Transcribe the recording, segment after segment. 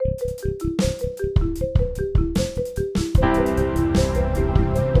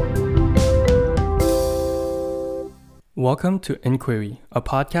Welcome to Inquiry, a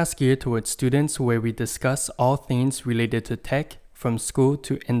podcast geared towards students where we discuss all things related to tech, from school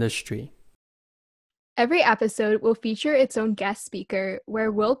to industry. Every episode will feature its own guest speaker,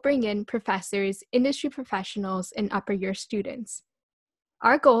 where we'll bring in professors, industry professionals, and upper year students.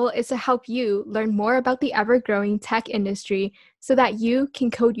 Our goal is to help you learn more about the ever-growing tech industry so that you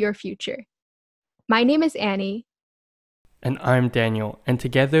can code your future. My name is Annie. And I'm Daniel, and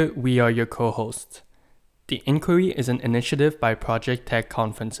together we are your co-hosts. The Inquiry is an initiative by Project Tech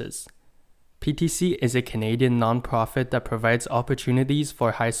Conferences. PTC is a Canadian nonprofit that provides opportunities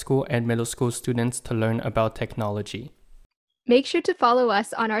for high school and middle school students to learn about technology. Make sure to follow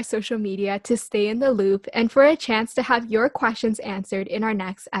us on our social media to stay in the loop and for a chance to have your questions answered in our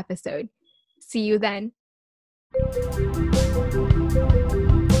next episode. See you then.